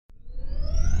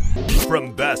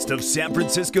From Best of San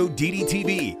Francisco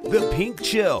DDTV, The Pink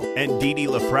Chill, and Didi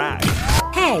LaFrac.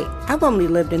 Hey, I've only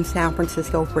lived in San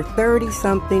Francisco for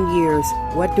 30-something years.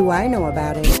 What do I know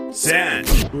about it? San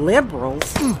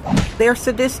Liberals? They're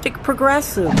sadistic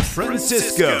progressives.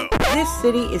 Francisco. This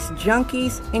city is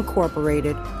Junkies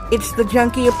Incorporated. It's the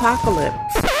junkie apocalypse.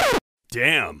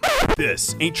 Damn,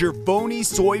 this ain't your phony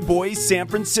soy boy San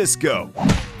Francisco.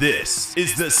 This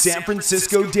is the San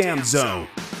Francisco Dam Zone.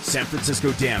 San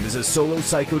Francisco Dam is a solo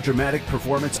psychodramatic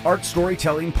performance art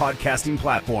storytelling podcasting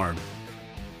platform.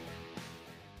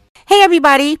 Hey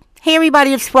everybody,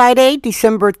 it's Friday,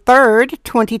 December 3rd,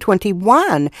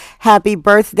 2021. Happy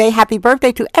birthday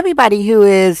to everybody who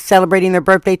is celebrating their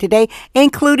birthday today,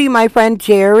 including my friend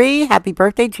Jerry. Happy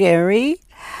birthday, Jerry.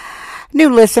 New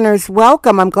listeners,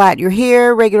 welcome. I'm glad you're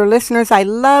here. Regular listeners, I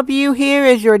love you. Here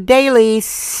is your daily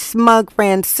Smug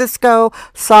Francisco,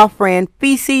 Soft Fran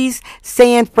Feces,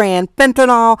 San Fran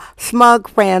Fentanyl, Smug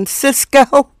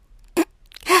Francisco.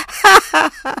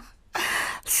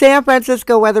 San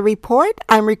Francisco weather report.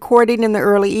 I'm recording in the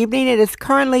early evening. It is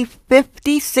currently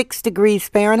 56 degrees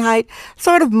Fahrenheit,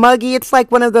 sort of muggy. It's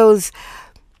like one of those,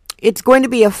 it's going to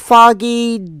be a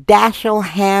foggy Dashiell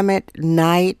Hammett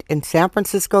night in San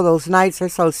Francisco. Those nights are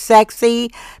so sexy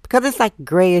because it's like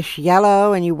grayish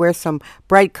yellow and you wear some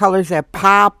bright colors that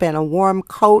pop and a warm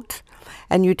coat.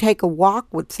 And you take a walk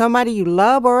with somebody you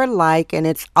love or like, and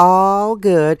it's all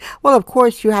good. Well, of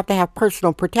course, you have to have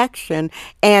personal protection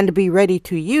and be ready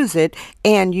to use it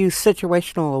and use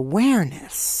situational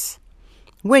awareness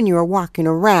when you're walking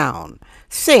around.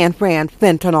 San Fran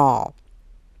Fentanyl.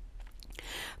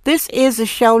 This is a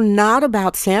show not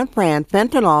about San Fran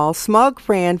Fentanyl, Smug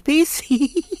Fran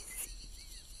Feces.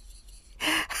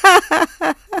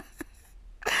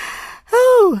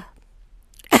 Oh.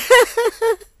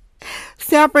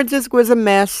 San Francisco is a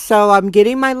mess, so I'm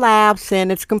getting my laughs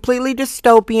in. It's completely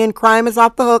dystopian. Crime is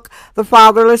off the hook. The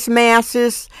fatherless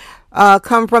masses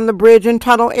come from the bridge and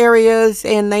tunnel areas,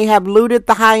 and they have looted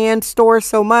the high-end stores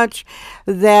so much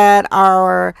that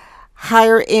our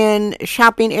higher-end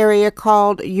shopping area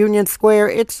called Union Square,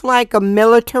 it's like a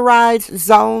militarized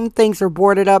zone. Things are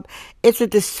boarded up. It's a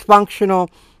dysfunctional,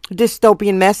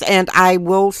 dystopian mess, and I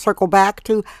will circle back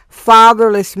to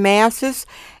fatherless masses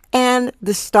and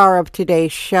the star of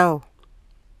today's show.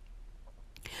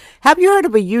 Have you heard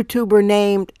of a YouTuber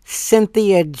named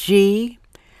Cynthia G?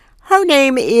 Her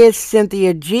name is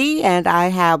Cynthia G, and I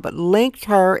have linked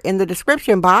her in the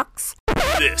description box.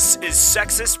 This is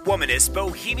Sexist Womanist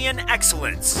Bohemian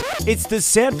Excellence. It's the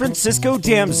San Francisco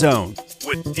Dam Zone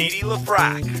with Didi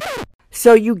LaFrac.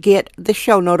 So you get the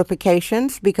show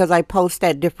notifications because I post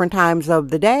at different times of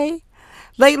the day.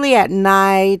 Lately at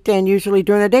night and usually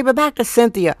during the day. But back to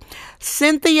Cynthia.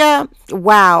 Cynthia,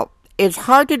 wow, it's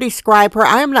hard to describe her.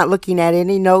 I am not looking at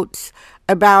any notes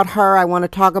about her. I want to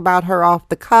talk about her off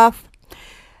the cuff.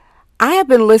 I have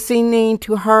been listening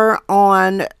to her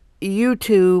on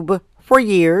YouTube for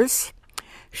years.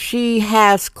 She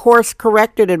has course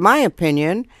corrected, in my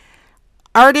opinion.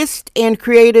 Artists and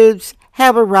creatives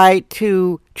have a right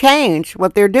to change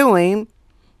what they're doing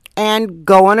and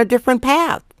go on a different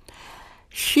path.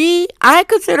 I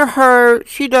consider her,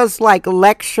 she does like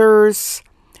lectures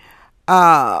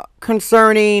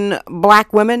concerning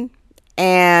black women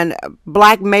and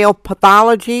black male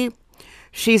pathology.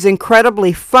 She's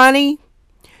incredibly funny.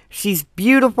 She's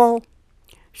beautiful.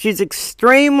 She's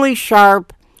extremely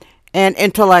sharp and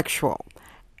intellectual.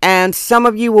 And some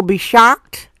of you will be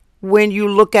shocked when you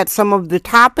look at some of the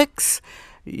topics.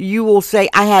 You will say,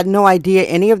 I had no idea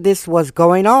any of this was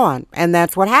going on. And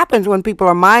that's what happens when people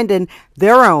are minding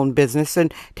their own business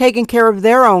and taking care of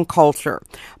their own culture.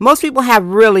 Most people have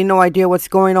really no idea what's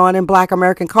going on in Black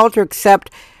American culture, except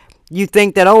you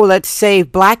think that, oh, let's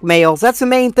save black males. That's the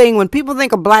main thing. When people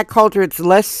think of black culture, it's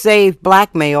let's save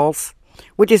black males,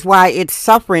 which is why it's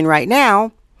suffering right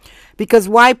now. Because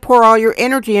why pour all your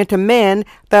energy into men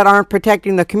that aren't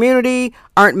protecting the community,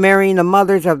 aren't marrying the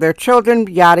mothers of their children,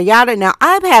 yada, yada. Now,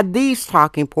 I've had these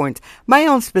talking points, my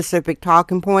own specific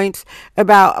talking points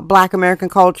about Black American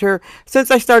culture since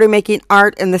I started making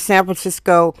art in the San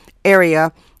Francisco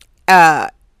area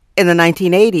in the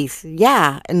 1980s.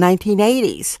 Yeah, in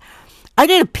 1980s. I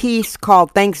did a piece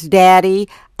called Thanks, Daddy.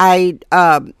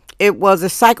 It was a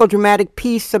psychodramatic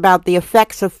piece about the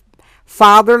effects of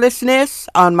fatherlessness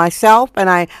on myself,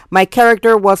 and my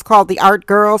character was called the Art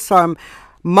Girl, so I'm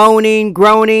moaning,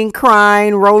 groaning,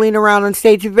 crying, rolling around on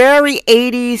stage, very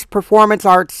 80s performance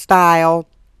art style.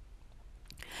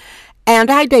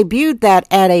 And I debuted that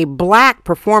at a Black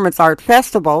performance art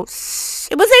festival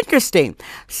it was interesting.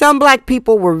 Some black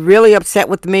people were really upset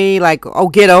with me, like, oh,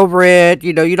 get over it.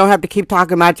 You know, you don't have to keep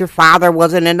talking about your father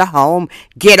wasn't in the home.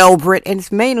 Get over it. And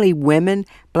it's mainly women,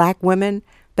 black women,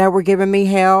 that were giving me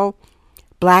hell.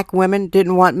 Black women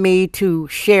didn't want me to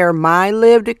share my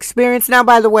lived experience. Now,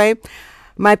 by the way,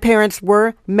 my parents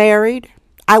were married.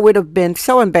 I would have been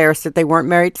so embarrassed that they weren't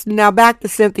married. Now, back to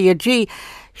Cynthia G.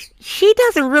 She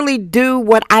doesn't really do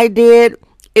what I did.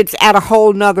 It's at a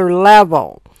whole nother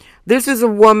level. This is a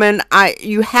woman,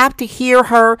 you have to hear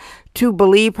her to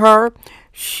believe her.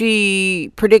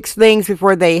 She predicts things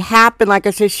before they happen. Like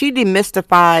I said, she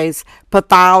demystifies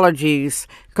pathologies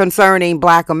concerning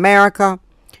Black America.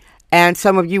 And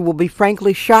some of you will be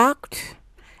frankly shocked.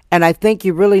 And I think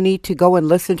you really need to go and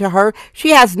listen to her. She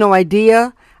has no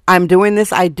idea I'm doing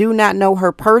this. I do not know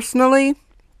her personally.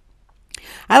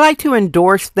 I like to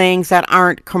endorse things that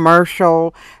aren't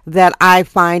commercial, that I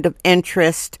find of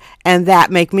interest, and that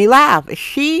make me laugh.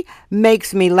 She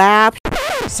makes me laugh.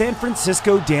 San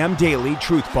Francisco Dam Daily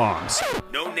Truth Bombs.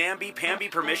 No namby-pamby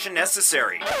permission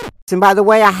necessary. And by the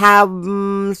way, I have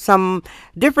some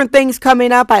different things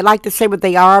coming up. I'd like to say what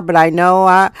they are, but I know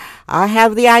I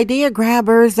have the idea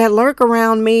grabbers that lurk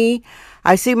around me.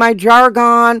 I see my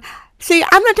jargon. See,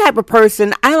 I'm the type of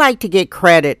person, I like to get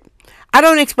credit. I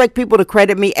don't expect people to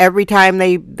credit me every time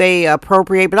they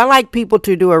appropriate, but I like people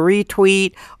to do a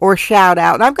retweet or shout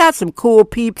out. And I've got some cool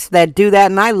peeps that do that,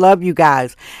 and I love you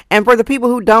guys. And for the people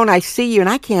who don't, I see you, and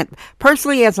I can't,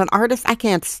 personally as an artist, I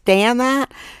can't stand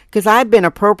that because I've been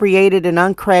appropriated and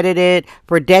uncredited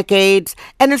for decades.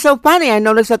 And it's so funny, I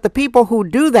notice that the people who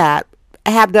do that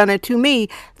have done it to me,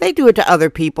 they do it to other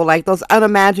people, like those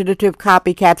unimaginative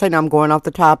copycats. I know I'm going off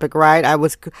the topic, right? I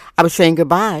was saying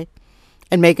goodbye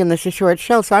and making this a short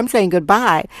show. So I'm saying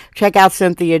goodbye. Check out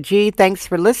Cynthia G. Thanks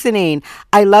for listening.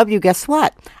 I love you. Guess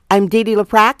what? I'm Dee Dee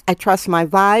LaFrac. I trust my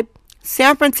vibe.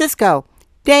 San Francisco.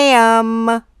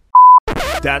 Damn.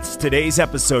 That's today's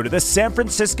episode of the San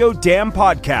Francisco Damn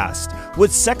Podcast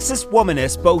with sexist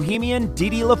womanist bohemian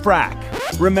Dee Dee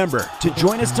LaFrac. Remember to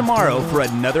join us tomorrow for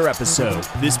another episode.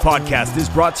 This podcast is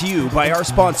brought to you by our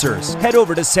sponsors. Head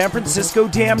over to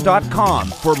sanfranciscodam.com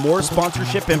for more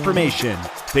sponsorship information.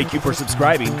 Thank you for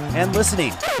subscribing and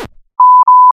listening.